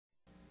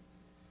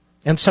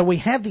And so we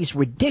have these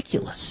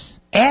ridiculous,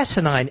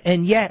 asinine,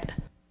 and yet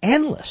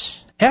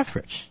endless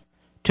efforts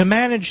to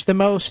manage the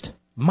most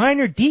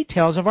minor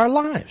details of our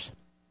lives.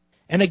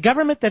 And a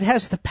government that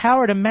has the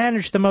power to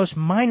manage the most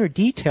minor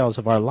details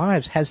of our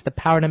lives has the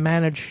power to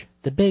manage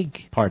the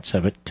big parts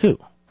of it, too.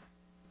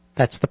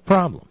 That's the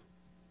problem.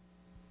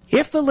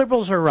 If the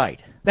liberals are right,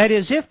 that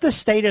is, if the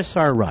statists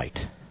are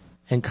right,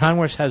 and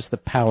Congress has the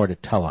power to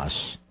tell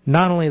us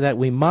not only that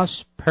we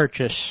must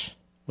purchase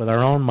with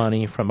our own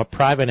money from a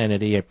private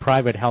entity a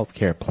private health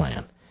care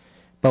plan,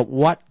 but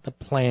what the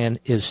plan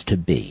is to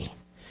be,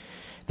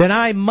 then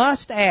I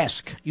must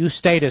ask you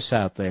statists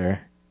out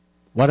there,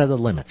 what are the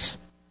limits?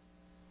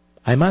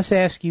 I must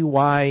ask you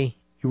why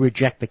you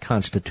reject the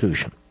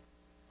Constitution.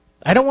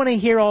 I don't want to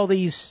hear all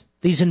these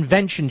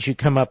inventions you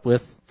come up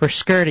with for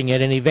skirting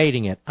it and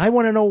evading it. I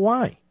want to know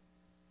why.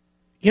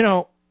 You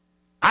know,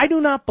 I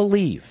do not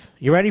believe,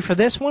 you ready for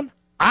this one?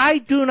 I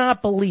do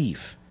not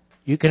believe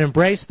you can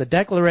embrace the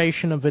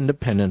Declaration of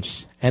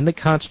Independence and the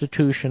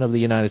Constitution of the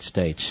United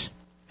States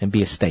and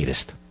be a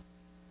statist.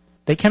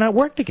 They cannot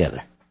work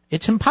together.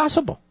 It's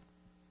impossible.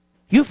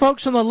 You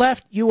folks on the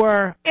left, you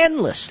are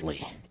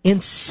endlessly,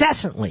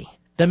 incessantly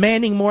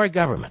demanding more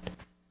government.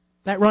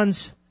 That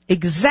runs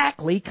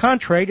exactly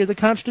contrary to the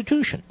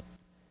Constitution.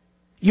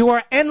 You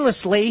are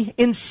endlessly,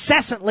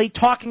 incessantly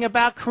talking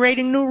about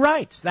creating new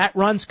rights. That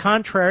runs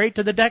contrary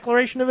to the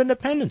Declaration of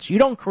Independence. You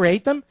don't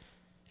create them,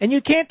 and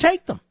you can't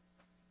take them.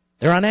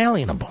 They're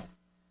unalienable.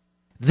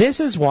 This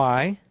is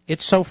why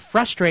it's so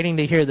frustrating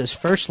to hear this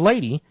First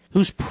Lady,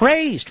 who's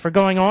praised for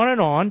going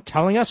on,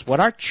 telling us what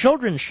our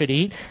children should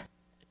eat,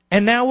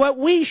 and now what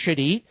we should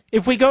eat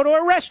if we go to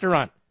a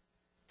restaurant.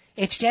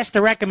 It's just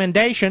a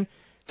recommendation.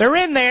 They're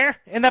in there,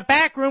 in the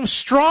back room,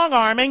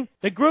 strong-arming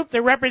the group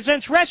that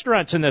represents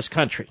restaurants in this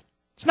country.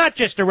 It's not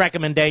just a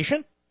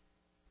recommendation.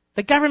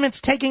 The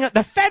government's taking up,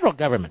 the federal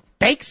government,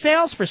 bake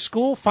sales for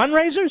school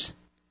fundraisers,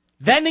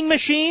 vending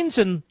machines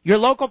in your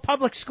local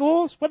public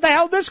schools. Where the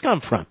hell did this come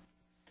from?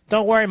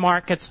 Don't worry,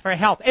 Mark, it's for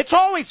health. It's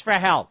always for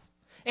health.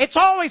 It's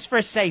always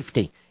for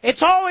safety.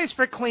 It's always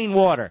for clean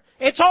water.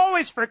 It's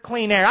always for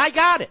clean air. I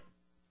got it.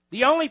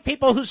 The only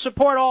people who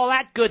support all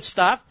that good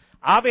stuff,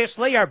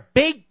 obviously, are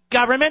big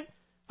government,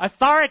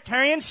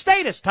 authoritarian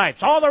statist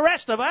types. All the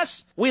rest of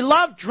us, we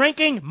love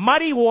drinking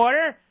muddy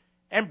water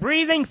and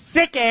breathing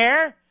thick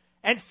air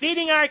and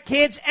feeding our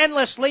kids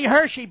endlessly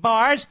Hershey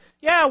bars.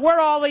 Yeah, we're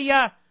all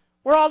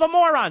the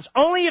morons.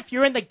 Only if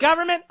you're in the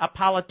government, a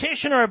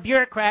politician or a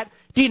bureaucrat,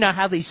 do you know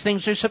how these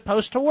things are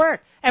supposed to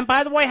work. And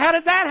by the way, how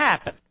did that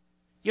happen?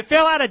 You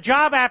fill out a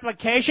job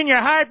application, you're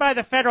hired by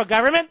the federal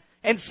government,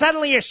 and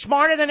suddenly you're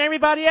smarter than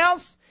everybody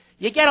else?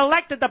 You get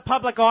elected to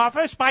public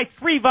office by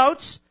 3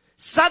 votes.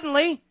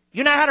 Suddenly,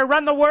 you know how to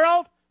run the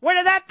world? Where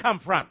did that come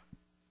from?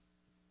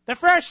 The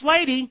First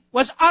Lady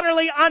was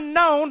utterly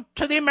unknown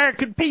to the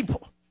American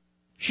people.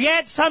 She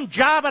had some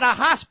job at a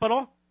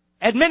hospital,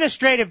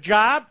 administrative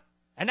job,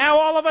 and now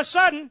all of a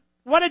sudden,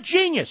 what a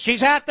genius.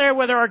 She's out there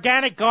with her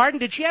organic garden.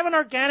 Did she have an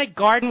organic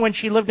garden when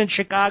she lived in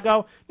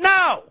Chicago?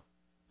 No.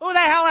 Who the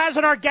hell has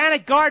an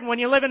organic garden when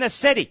you live in a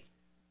city?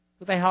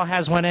 Who the hell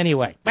has one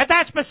anyway? But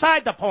that's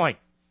beside the point.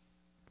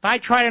 If I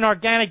tried an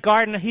organic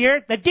garden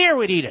here, the deer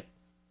would eat it.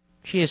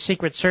 She has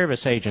Secret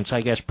Service agents,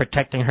 I guess,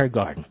 protecting her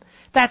garden.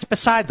 That's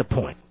beside the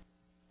point.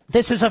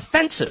 This is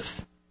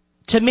offensive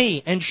to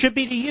me and should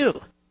be to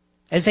you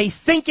as a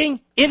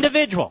thinking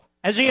individual,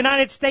 as a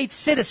United States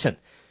citizen.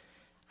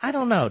 I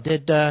don't know.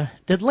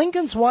 Did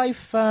Lincoln's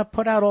wife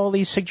put out all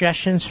these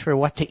suggestions for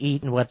what to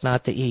eat and what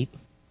not to eat?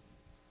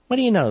 What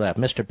do you know that,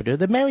 Mr. Perdue?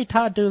 Did Mary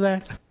Todd do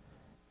that?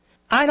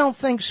 I don't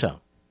think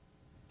so.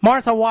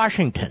 Martha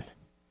Washington.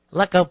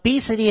 Look,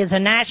 obesity is a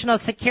national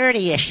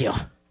security issue.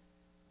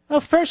 Well,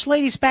 first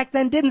ladies back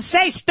then didn't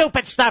say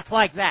stupid stuff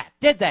like that,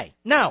 did they?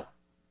 No.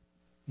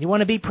 You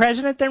want to be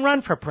president? Then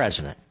run for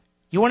president.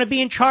 You want to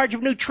be in charge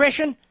of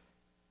nutrition?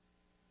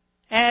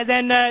 And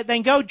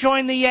then go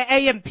join the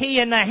A&P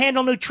and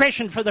handle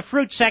nutrition for the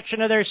fruit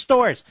section of their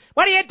stores.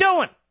 What are you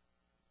doing?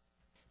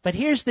 But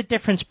here's the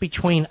difference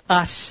between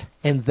us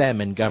and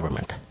them in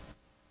government.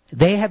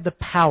 They have the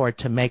power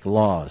to make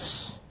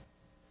laws,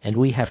 and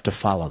we have to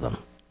follow them.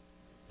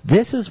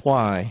 This is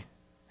why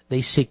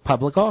they seek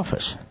public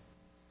office,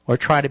 or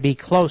try to be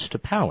close to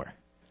power,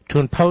 to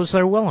impose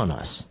their will on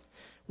us.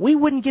 We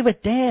wouldn't give a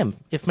damn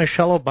if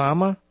Michelle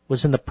Obama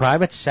was in the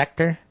private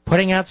sector,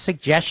 putting out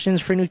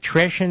suggestions for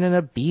nutrition and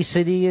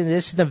obesity and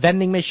this and the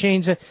vending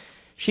machines.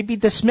 She'd be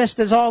dismissed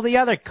as all the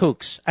other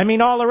kooks. I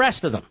mean, all the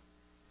rest of them.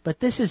 But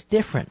this is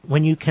different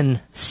when you can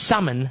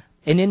summon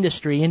an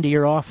industry into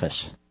your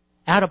office,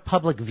 out of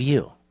public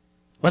view,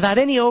 without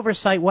any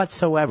oversight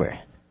whatsoever,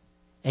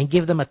 and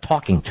give them a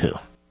talking to.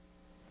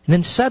 And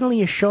then suddenly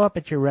you show up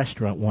at your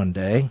restaurant one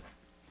day.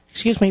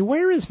 Excuse me,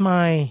 where is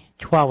my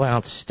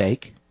 12-ounce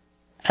steak?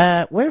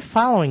 We're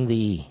following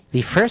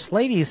the First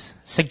Lady's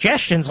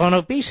suggestions on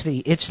obesity.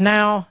 It's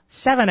now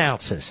 7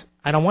 ounces.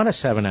 I don't want a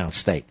 7-ounce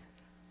steak.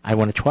 I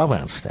want a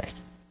 12-ounce steak.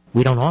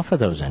 We don't offer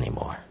those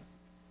anymore.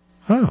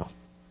 Oh.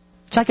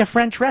 It's like a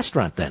French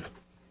restaurant then.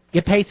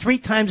 You pay 3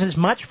 times as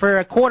much for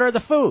a quarter of the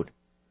food.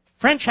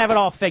 French have it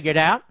all figured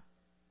out.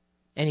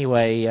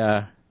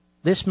 Anyway,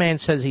 this man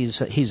says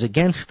he's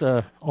against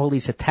all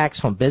these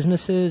attacks on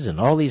businesses and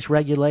all these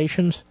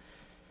regulations.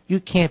 You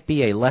can't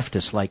be a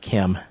leftist like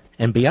him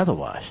and be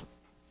otherwise.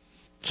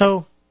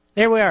 So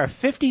there we are, a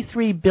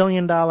 $53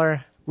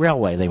 billion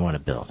railway they want to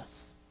build.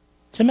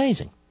 It's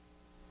amazing.